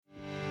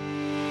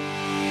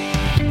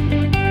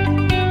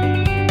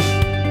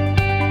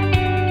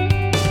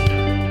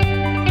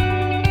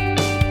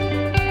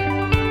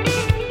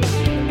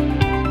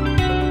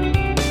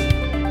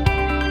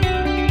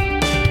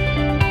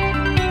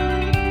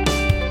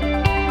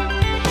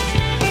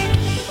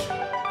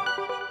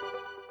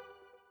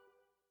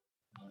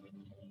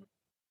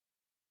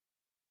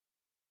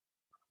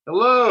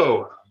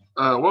Hello.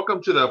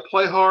 Welcome to the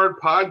Play Hard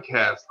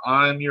podcast.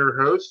 I'm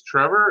your host,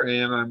 Trevor,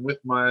 and I'm with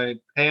my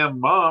Pam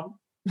mom.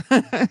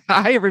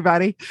 Hi,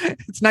 everybody.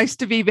 It's nice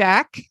to be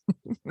back.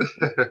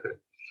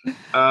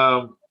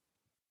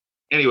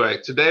 Anyway,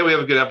 today we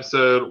have a good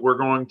episode. We're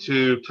going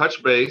to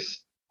touch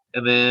base,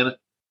 and then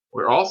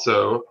we're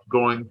also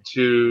going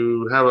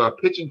to have a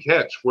pitch and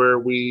catch where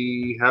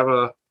we have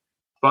a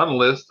fun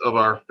list of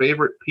our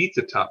favorite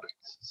pizza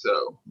toppings.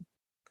 So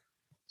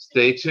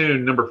stay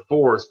tuned. Number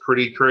 4 is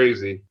pretty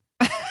crazy.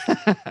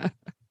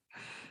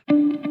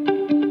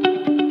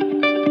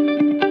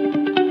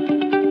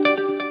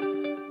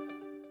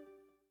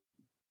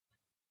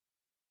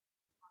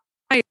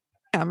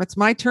 It's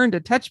my turn to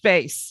touch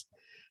base.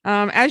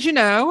 As you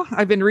know,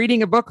 I've been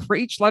reading a book for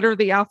each letter of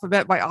the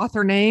alphabet by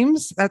author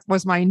names. That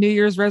was my New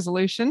Year's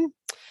resolution.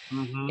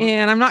 Mm-hmm.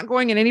 And I'm not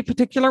going in any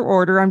particular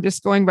order. I'm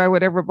just going by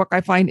whatever book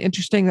I find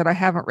interesting that I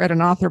haven't read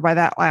an author by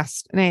that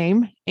last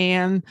name.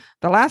 And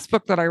the last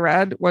book that I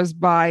read was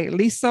by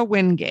Lisa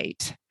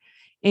Wingate.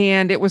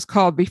 And it was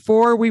called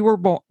Before We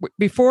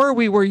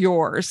Were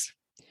Yours.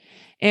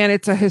 And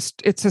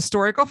it's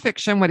historical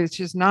fiction, which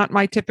is not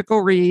my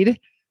typical read.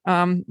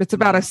 It's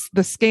about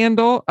the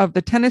scandal of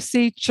the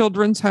Tennessee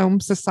Children's Home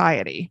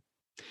Society.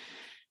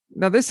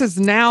 Now, this is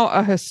now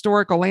a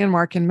historical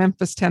landmark in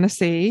Memphis,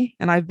 Tennessee.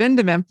 And I've been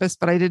to Memphis,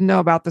 but I didn't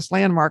know about this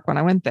landmark when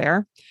I went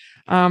there.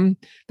 The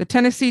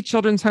Tennessee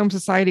Children's Home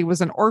Society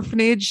was an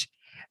orphanage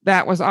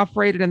that was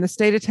operated in the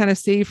state of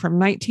Tennessee from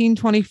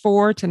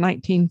 1924 to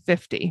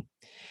 1950.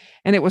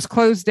 And it was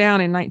closed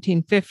down in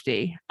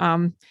 1950.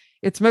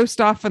 It's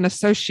most often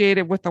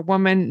associated with a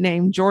woman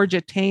named Georgia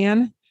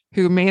Tan,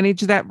 who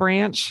managed that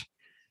branch.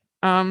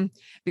 The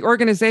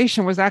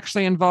organization was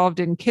actually involved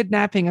in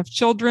kidnapping of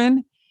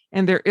children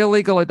and their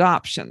illegal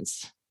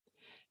adoptions.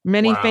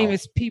 Many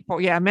famous people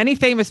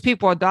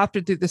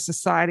adopted through the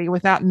society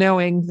without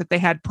knowing that they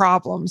had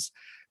problems.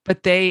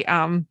 But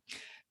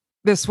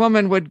this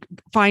woman would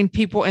find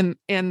people in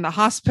the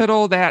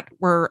hospital that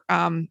were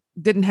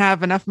didn't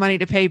have enough money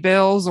to pay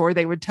bills, or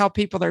they would tell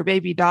people their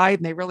baby died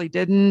and they really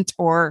didn't,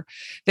 or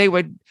they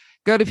would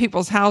go to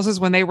people's houses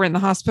when they were in the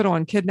hospital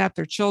and kidnap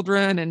their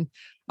children and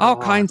all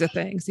kinds of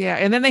things. Yeah.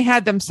 And then they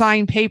had them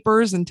sign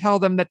papers and tell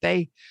them that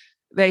they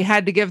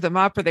had to give them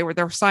up, or they were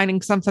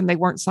signing something they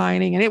weren't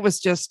signing. And it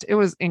was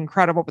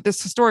incredible. But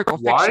this historical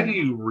fiction. Why do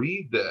you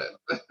read that?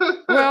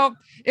 Well,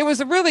 it was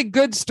a really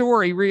good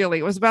story, really.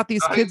 It was about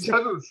these kids. It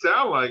doesn't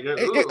sound like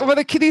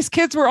it. These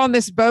kids were on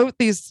this boat.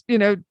 These,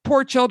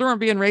 poor children were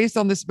being raised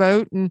on this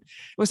boat. And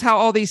it was how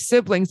all these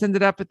siblings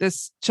ended up at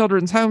this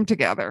children's home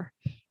together,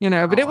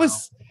 but it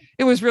was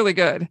really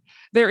good.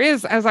 There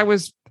is, as I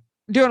was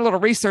doing a little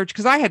research,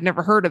 because I had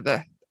never heard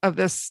of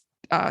this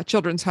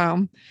children's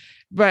home,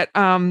 but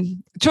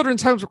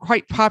children's homes were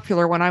quite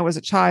popular when I was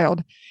a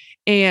child.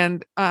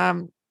 And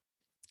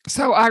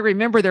so I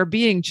remember there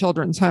being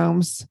children's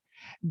homes,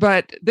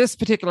 but this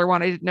particular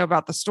one, I didn't know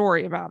about the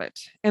story about it.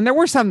 And there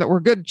were some that were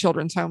good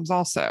children's homes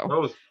also. Well,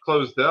 it was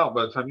closed out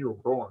by the time you were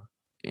born.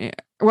 Yeah.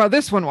 Well,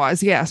 this one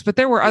was, yes, but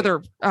there were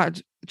other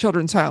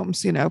children's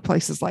homes,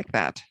 places like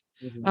that.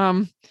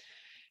 Mm-hmm.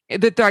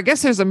 I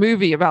guess there's a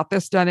movie about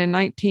this done in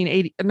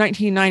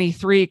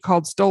 1993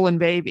 called Stolen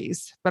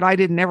Babies, but I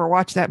didn't ever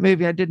watch that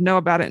movie. I didn't know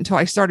about it until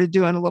I started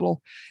doing a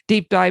little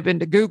deep dive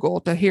into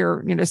Google to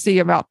hear, see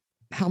about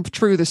how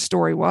true the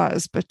story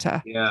was. But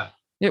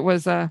it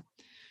was the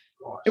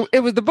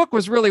book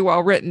was really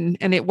well written,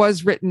 and it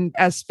was written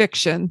as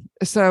fiction.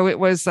 So it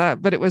was,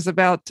 but it was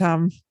about,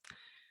 I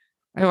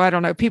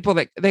don't know, people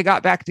that they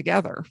got back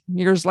together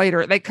years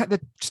later. The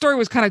story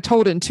was kind of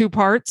told in two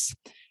parts.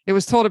 It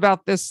was told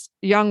about this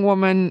young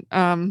woman,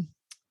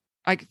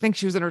 I think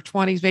she was in her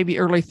 20s, maybe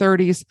early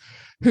 30s,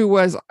 who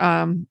was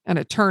an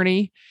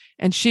attorney.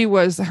 And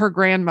her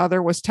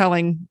grandmother was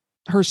telling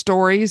her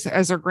stories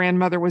as her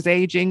grandmother was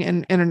aging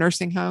in a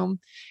nursing home.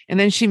 And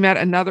then she met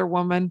another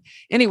woman,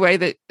 anyway,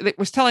 that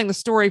was telling the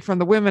story from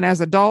the women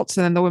as adults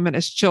and then the women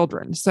as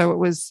children. So it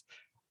was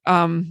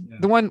the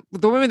women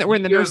that were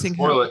in the nursing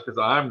home. Spoil it, because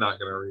I'm not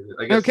going to read it.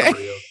 I guess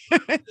somebody else.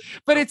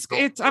 But it's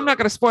I'm not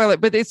going to spoil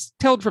it, but it's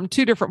told from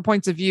two different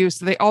points of view,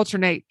 so they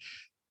alternate.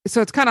 So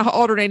it's kind of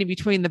alternating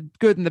between the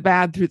good and the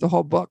bad through the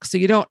whole book. So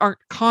you aren't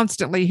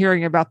constantly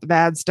hearing about the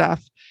bad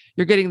stuff.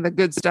 You're getting the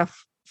good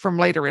stuff from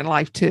later in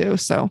life too.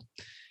 So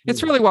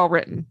it's really well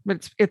written.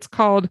 But it's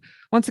called,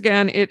 once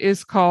again, it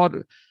is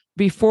called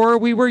Before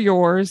We Were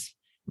Yours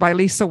by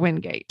Lisa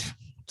Wingate.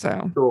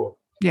 So cool.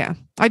 Yeah,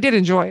 I did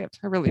enjoy it.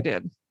 I really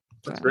did.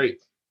 That's great.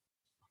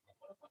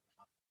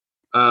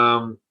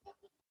 Well,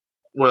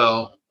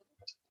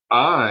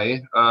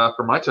 I,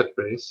 for my touch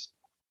base,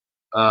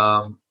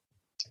 I'm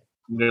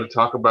going to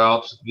talk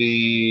about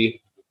the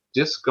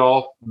disc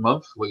golf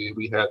monthly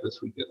we had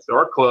this weekend. So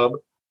our club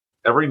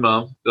every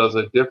month does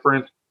a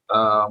different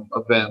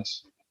event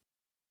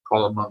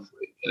called a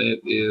monthly, and it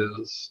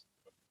is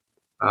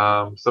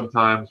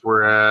sometimes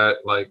we're at,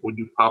 like, we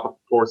do pop-up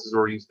courses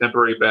where we use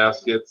temporary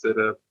baskets at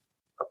a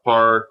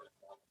park,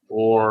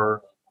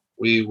 or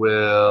we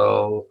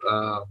will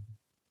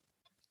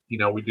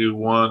we do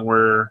one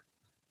where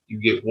you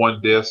get one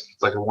disc.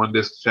 It's like a one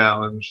disc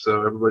challenge,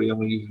 so everybody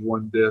only uses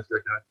one disc,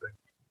 that kind of thing.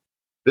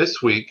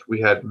 This week we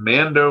had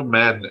Mando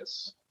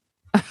Madness.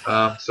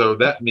 So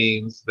that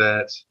means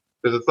that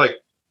because it's like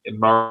in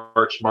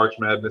March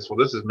Madness. Well,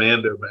 this is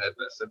Mando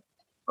Madness, and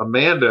a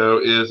Mando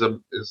is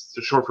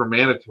short for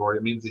mandatory.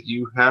 It means that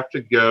you have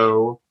to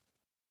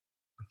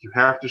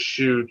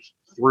shoot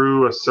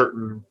through a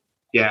certain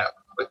gap,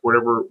 like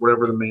whatever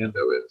the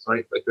Mando is,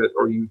 right? Like that,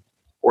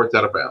 or it's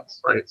out of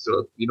bounds, right? So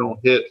if you don't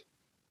hit,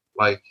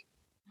 like,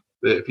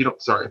 if you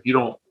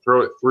don't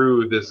throw it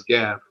through this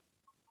gap,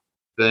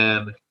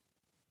 then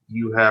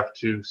you have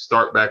to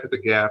start back at the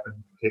gap and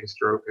take a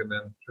stroke and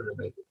then try to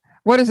make it.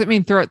 What does it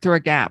mean, throw it through a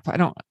gap? I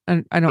don't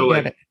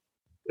get it.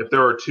 If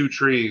there are two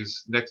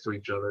trees next to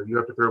each other, you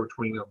have to throw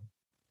between them.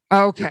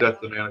 Okay. That's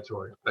the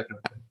mandatory, that kind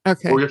of thing.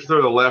 Okay. Or you have to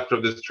throw the left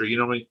of this tree. You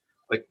know what I mean?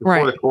 Like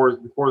before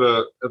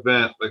the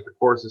event, like the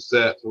course is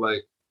set to,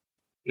 like,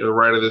 the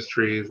right of this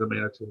tree is the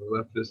mandatory, the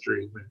left of this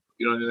tree is mandatory.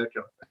 You know, that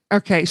kind of thing.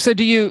 Okay. So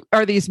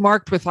are these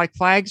marked with like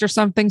flags or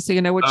something, so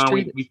you know which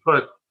tree? We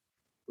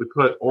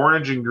put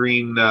orange and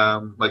green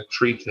like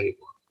tree tape.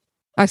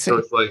 I see. So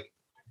it's like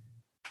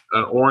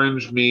an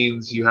orange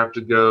means you have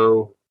to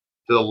go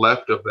to the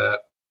left of that,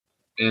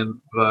 and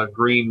the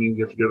green means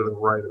you have to go to the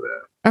right of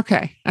that.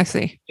 Okay, I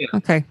see. Yeah.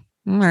 Okay,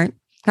 all right.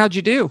 How'd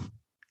you do?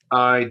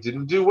 I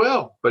didn't do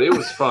well, but it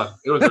was fun.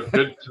 It was a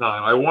good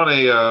time. I won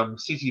a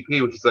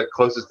CTP, which is like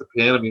closest to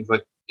pin. It means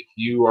like if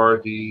you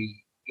are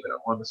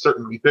on a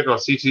certain, you pick a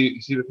CT,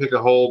 you pick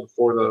a hole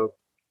before the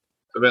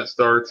event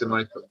starts, and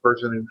like the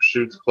person who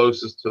shoots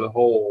closest to the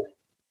hole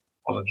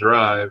on the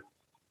drive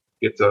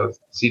gets a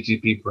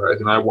CTP prize,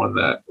 and I won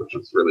that, which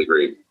was really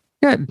great.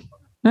 Good.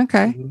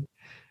 Okay. Mm-hmm.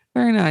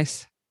 Very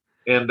nice.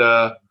 And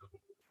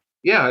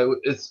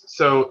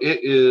it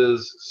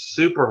is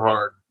super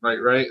hard,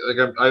 right? Like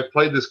I've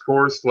played this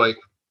course like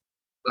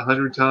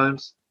 100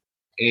 times,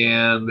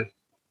 and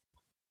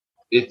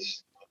it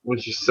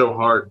was just so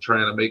hard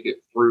trying to make it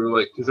through,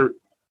 like, because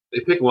they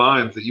pick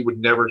lines that you would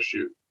never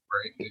shoot,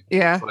 right?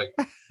 Yeah. Like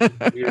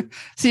weird,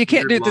 so you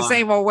can't do it the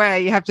same old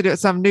way. You have to do it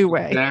some new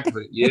way.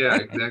 Exactly. Yeah,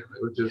 exactly.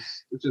 Which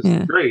is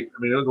great.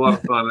 I mean, it was a lot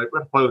of fun. I got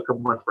to play with a couple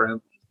of my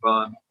friends. It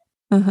was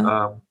fun.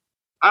 Uh-huh.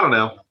 I don't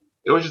know.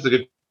 It was just a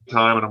good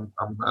time, and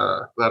I'm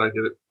glad I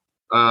did it.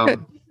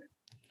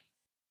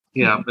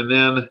 Yeah, and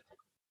then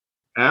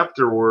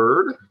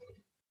afterward,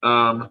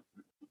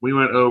 we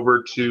went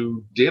over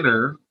to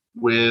dinner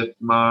with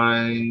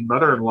my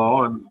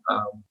mother-in-law and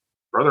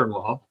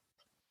brother-in-law,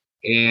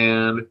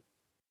 and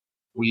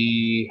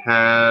we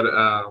had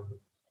I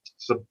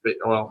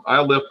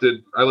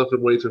lifted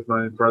weights with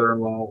my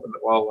brother-in-law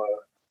while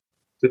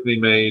Tiffany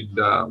made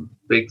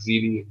baked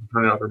ziti and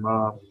turned out her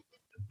mom.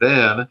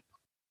 Then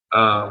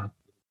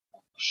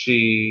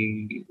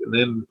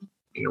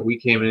we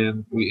came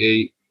in, we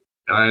ate,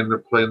 and I ended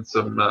up playing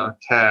some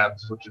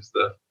tabs, which is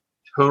the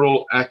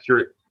total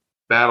accurate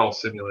battle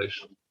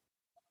simulation.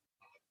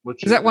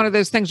 Is that one of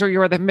those things where you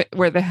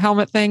where the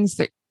helmet things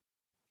that,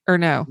 or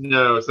no?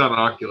 No, it's not an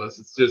Oculus.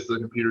 It's just a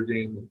computer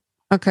game.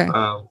 Okay.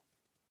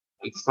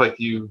 It's like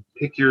you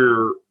pick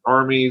your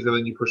armies and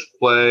then you push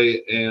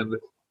play and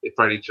they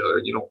fight each other.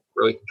 You don't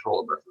really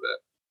control them after that.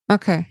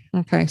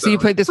 Okay. So you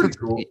played this with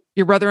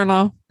your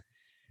brother-in-law?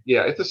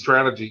 Yeah, it's a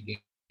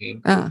strategy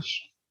game,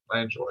 which I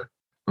enjoy.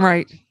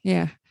 Right.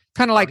 Yeah.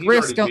 Kind of like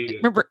Risk.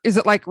 Remember, is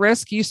it like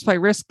Risk? You used to play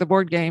Risk, the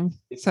board game.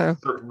 It's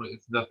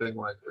nothing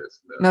like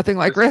Risk. No. Nothing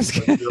like Risk.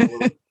 Yeah.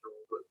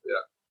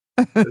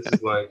 This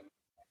is like,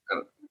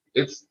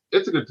 it's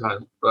a good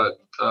time, but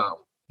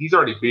he's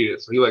already beat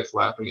it, so he likes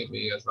laughing at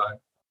me as I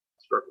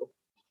struggle.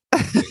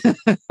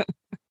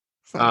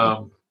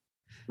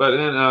 But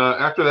then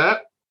after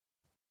that,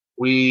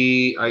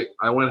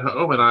 I went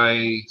home and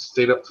I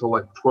stayed up till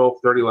like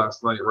 12:30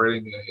 last night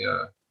writing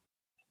a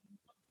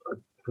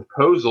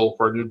proposal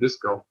for a new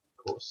disc golf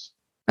course.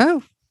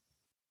 Oh,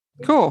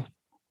 cool.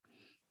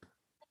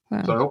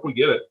 So I hope we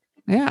get it.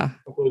 Yeah.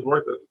 Hope it was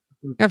worth it.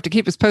 You have to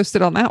keep us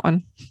posted on that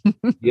one.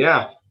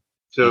 Yeah.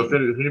 So if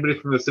anybody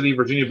from the city of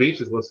Virginia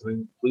Beach is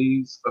listening,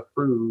 please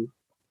approve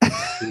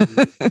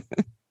the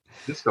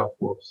disc golf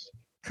course.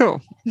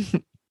 Cool.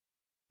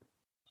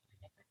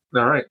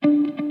 All right.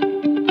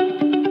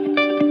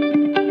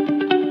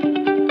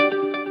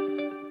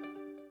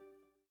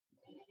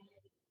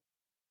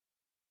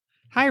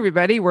 Hi,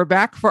 everybody. We're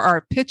back for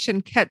our pitch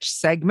and catch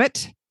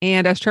segment.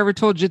 And as Trevor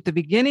told you at the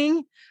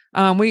beginning,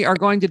 we are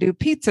going to do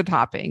pizza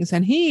toppings.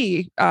 And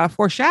he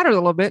foreshadowed a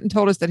little bit and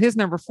told us that his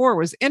number 4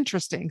 was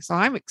interesting. So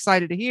I'm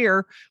excited to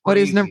hear what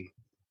his number.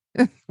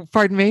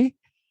 Pardon me?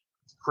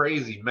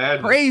 Crazy,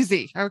 mad.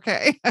 Crazy.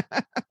 Okay.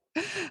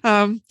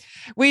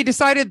 We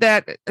decided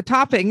that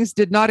toppings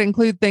did not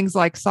include things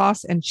like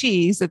sauce and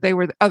cheese, that they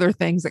were the other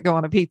things that go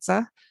on a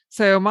pizza.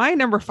 So my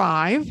number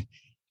 5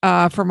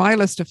 for my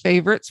list of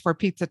favorites for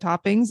pizza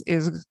toppings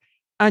is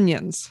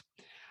onions.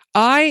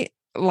 I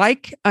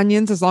like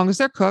onions as long as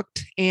they're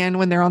cooked. And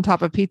when they're on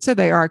top of pizza,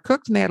 they are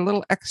cooked and they add a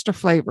little extra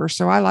flavor.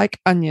 So I like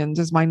onions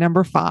as my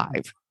number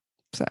 5.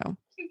 So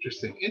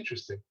interesting.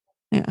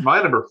 Yeah.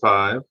 My number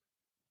 5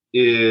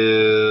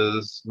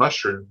 is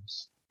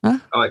mushrooms. Huh?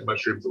 I like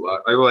mushrooms a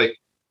lot. I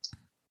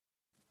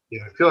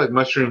feel like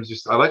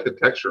mushrooms I like the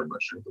texture of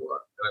mushrooms a lot.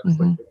 And I just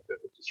like that.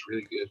 It's just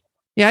really good.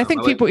 Yeah, I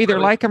think people either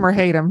like them or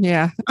hate them.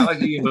 Yeah. I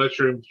like eating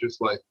mushrooms just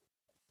like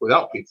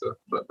without pizza,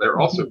 but they're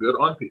also good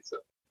on pizza.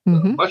 So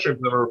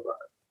mushrooms number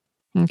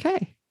 5.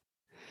 Okay.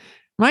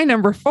 My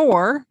number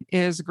 4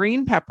 is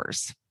green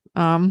peppers.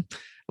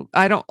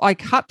 I don't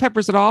like hot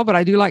peppers at all, but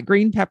I do like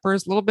green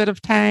peppers, a little bit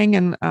of tang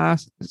and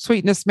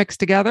sweetness mixed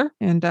together.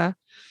 And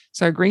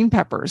so green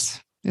peppers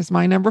is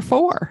my number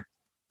 4.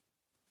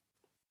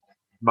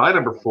 My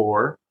number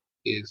 4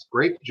 is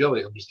grape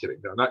jelly. I'm just kidding.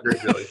 No, not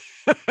grape jelly.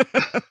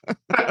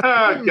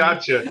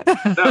 Gotcha.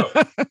 No,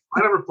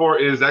 my number 4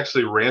 is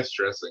actually ranch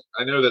dressing.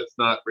 I know that's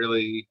not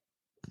really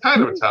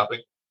kind of a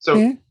topping.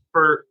 So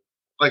for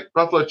like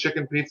buffalo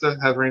chicken pizza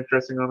has ranch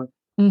dressing on it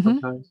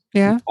sometimes.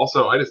 Yeah.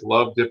 Also, I just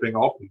love dipping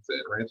all pizza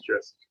in ranch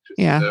dressing. It's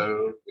just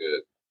so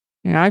good.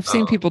 Yeah, I've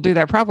seen people do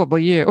that.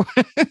 Probably you.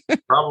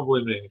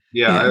 Probably me.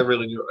 Yeah, I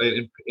really do.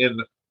 In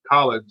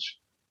college,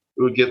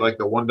 we would get like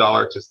the $1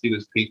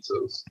 Tostitos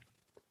pizzas,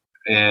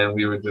 and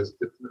we would just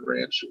dip them in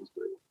ranch. It was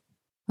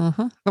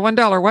great. The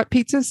 $1 what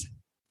pizzas?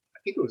 I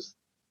think it was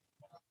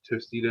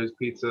Tostitos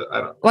pizza. I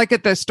don't know. Like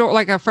at the store,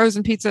 like a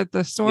frozen pizza at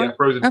the store? Yeah,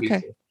 frozen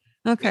pizza.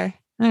 Okay.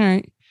 All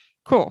right.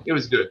 Cool. It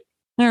was good.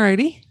 All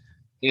righty.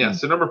 Yeah.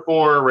 So number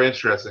 4,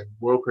 ranch dressing.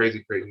 Whoa,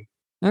 crazy.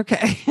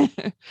 Okay.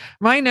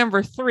 My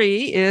number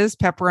 3 is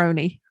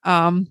pepperoni.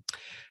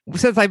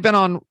 Since I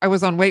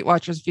was on Weight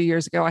Watchers a few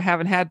years ago, I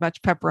haven't had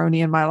much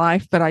pepperoni in my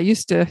life, but I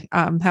used to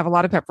have a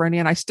lot of pepperoni,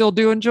 and I still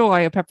do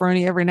enjoy a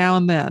pepperoni every now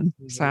and then.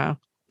 So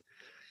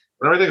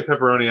whenever I think of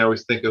pepperoni, I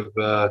always think of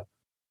the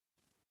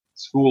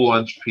school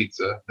lunch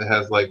pizza that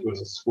has it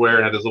was a square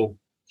and had those little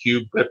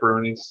cube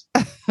pepperonis.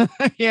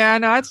 Yeah,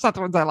 no, it's not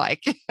the ones I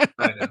like.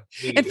 I know.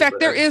 In fact,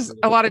 there is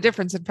a lot of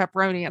difference in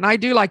pepperoni, and I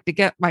do like to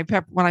get my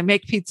when I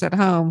make pizza at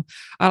home.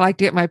 I like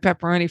to get my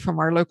pepperoni from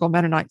our local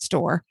Mennonite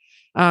store.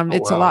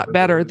 It's a lot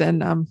better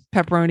than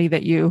pepperoni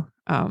that you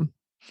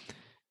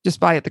just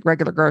buy at the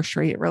regular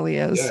grocery. It really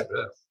is. Yeah, it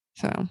is.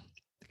 So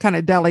kind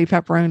of deli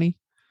pepperoni.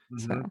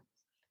 So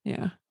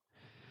yeah.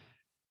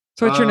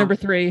 So what's your number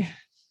 3?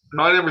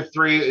 My number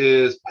 3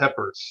 is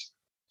peppers.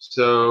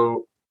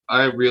 So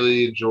I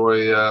really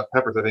enjoy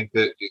peppers. I think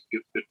that it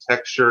gives good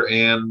texture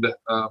and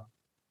kind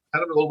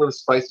of a little bit of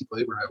spicy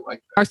flavor. I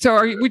like that. So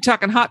are we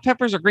talking hot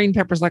peppers or green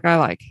peppers like I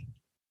like?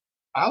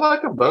 I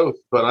like them both,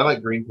 but I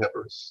like green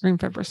peppers. Green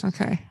peppers.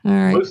 Okay. All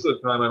right. Most of the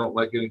time, I don't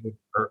like anything.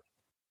 I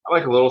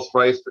like a little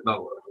spice, but not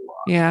a lot.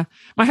 Yeah.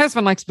 My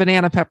husband likes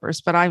banana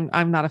peppers, but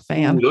I'm not a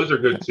fan. Ooh, those are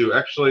good too.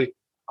 Actually,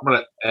 I'm going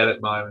to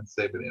edit mine and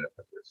say banana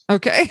peppers.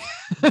 Okay.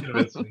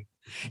 Convince me.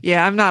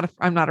 Yeah, I'm not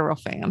a real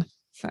fan.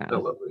 So. I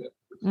love banana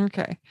peppers.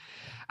 Okay.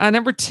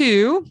 Number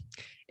 2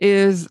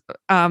 is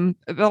the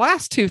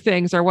last 2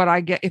 things are what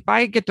I get. If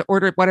I get to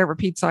order whatever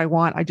pizza I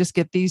want, I just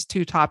get these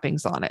 2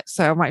 toppings on it.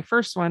 So my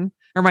first one,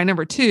 or my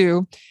number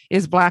 2,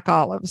 is black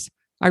olives.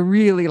 I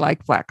really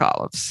like black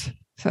olives.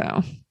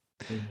 So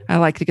I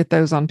like to get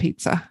those on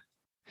pizza.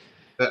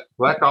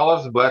 Black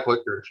olives and black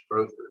licorice,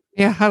 both.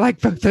 Yeah, I like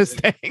both those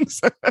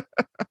things.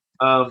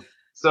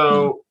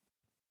 So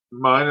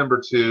my number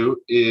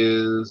 2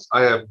 is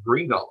I have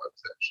green olives,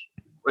 actually.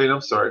 Wait,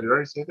 I'm sorry. Did I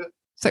already say that?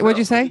 So what'd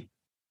you say?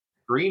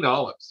 Green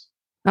olives.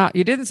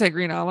 You didn't say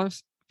green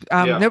olives.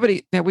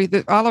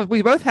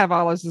 We both have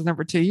olives as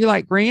number 2. You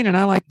like green and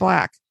I like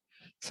black.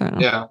 So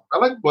yeah, I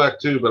like black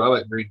too, but I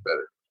like green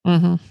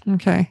better.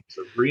 Okay.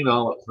 So green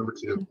olives, number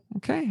 2.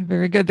 Okay,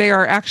 very good. They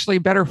are actually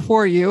better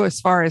for you as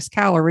far as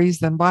calories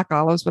than black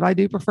olives, but I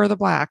do prefer the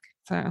black.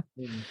 So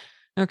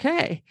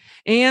okay.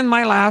 And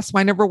my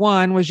number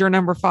 1 was your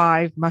number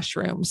 5,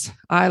 mushrooms.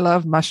 I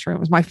love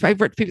mushrooms. My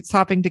favorite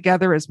topping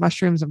together is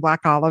mushrooms and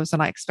black olives,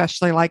 and I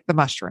especially like the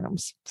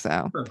mushrooms.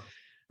 So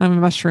I'm a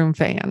mushroom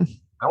fan.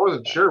 I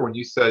wasn't sure when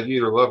you said you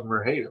either love them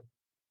or hate them.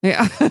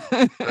 Yeah.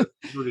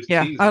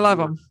 Yeah, I love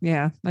me. them.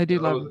 Yeah, I do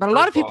love them. But a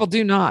lot of people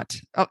do not.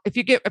 If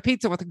you get a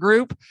pizza with a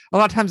group, a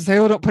lot of times they say,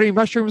 "Oh, don't put any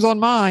mushrooms on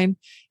mine."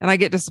 And I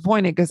get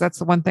disappointed because that's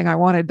the one thing I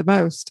wanted the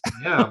most.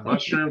 Yeah,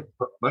 mushrooms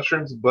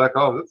and black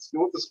olives.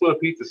 We'll have to split a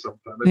pizza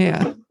sometime.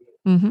 Yeah.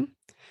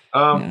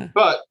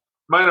 But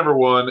my number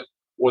 1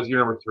 was your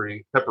number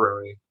 3,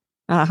 pepperoni.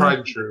 Tried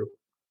and true.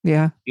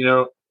 Yeah.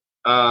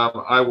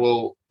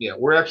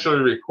 We're actually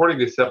recording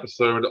this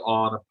episode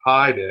on a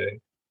pie day.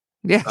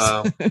 Yes.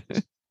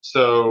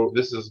 So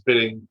this is a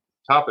fitting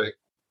topic.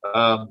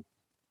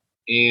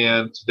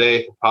 And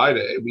today for Pie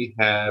Day, we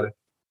had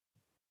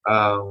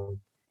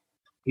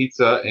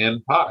pizza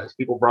and pies.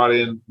 People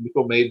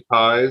made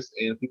pies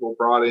and people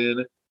brought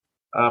in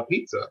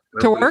pizza.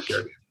 To work?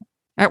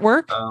 At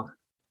work?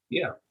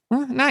 Yeah.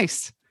 Oh,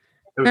 nice.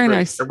 Very great.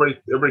 Nice.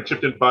 Everybody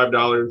chipped in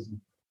 $5.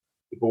 And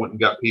people went and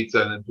got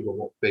pizza, and then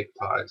people baked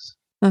pies.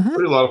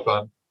 Pretty a lot of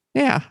fun.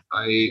 Yeah.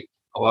 I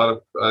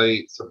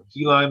ate some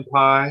key lime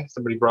pie.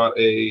 Somebody brought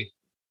a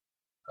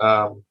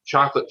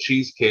chocolate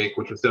cheesecake,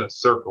 which was in a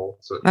circle.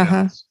 So it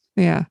counts.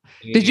 Yeah.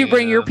 Did you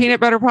bring your peanut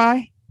butter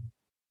pie?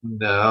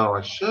 No,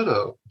 I should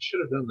have.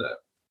 Done that.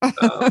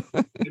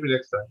 Maybe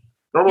next time.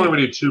 Normally we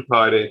do 2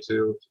 Pi Day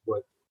too. It's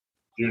like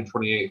June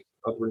 28th.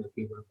 I'll bring a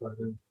peanut pie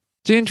in.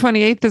 June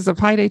 28th is a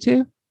Pi Day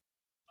too?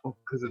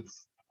 Because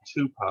it's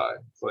 2 Pi.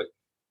 It's like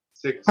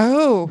 6.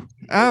 Oh,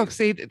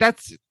 see,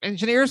 that's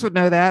engineers would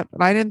know that,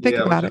 but I didn't think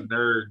Yeah, about bunch it. of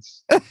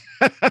nerds.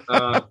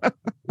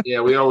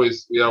 Yeah, we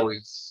always,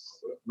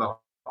 not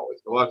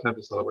always, but a lot of times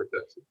we celebrate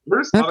that too.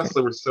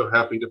 Honestly, we're so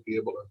happy to be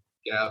able to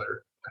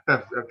gather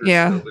after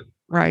COVID.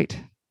 Right.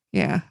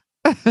 Yeah.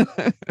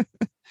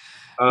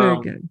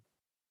 Very good.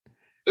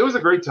 It was a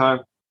great time.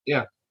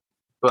 Yeah.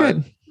 But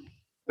good.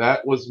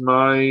 That was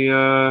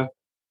my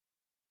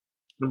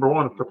number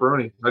one,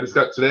 pepperoni. Where I was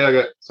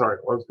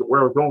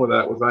going with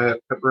that was I had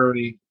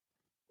pepperoni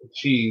and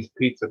cheese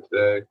pizza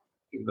today.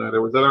 Even though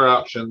there was other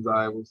options,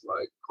 I was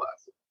like,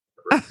 classic.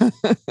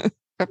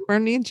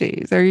 Pepperoni and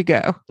cheese. There you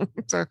go.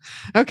 So,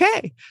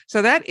 okay.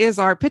 So that is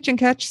our pitch and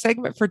catch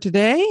segment for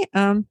today.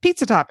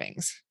 Pizza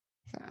toppings.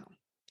 So.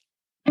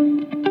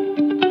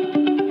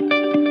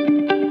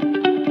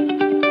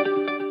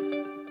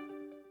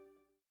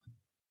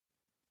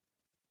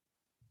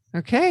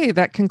 Okay,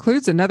 that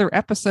concludes another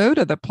episode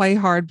of the Play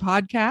Hard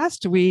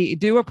podcast. We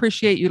do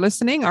appreciate you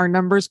listening. Our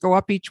numbers go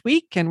up each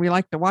week and we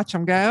like to watch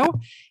them go.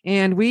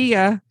 And we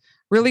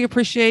really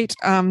appreciate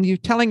you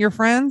telling your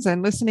friends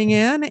and listening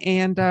in.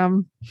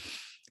 And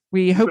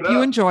we hope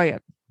you enjoy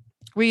it.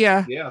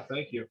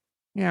 Thank you.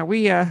 Yeah,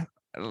 we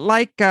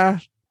like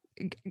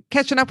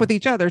catching up with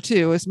each other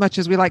too, as much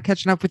as we like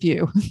catching up with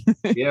you.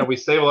 Yeah, we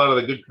save a lot of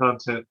the good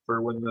content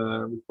for when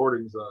the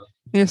recording's on.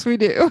 Yes, we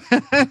do.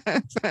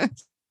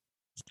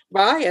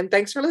 Bye, and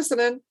thanks for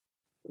listening.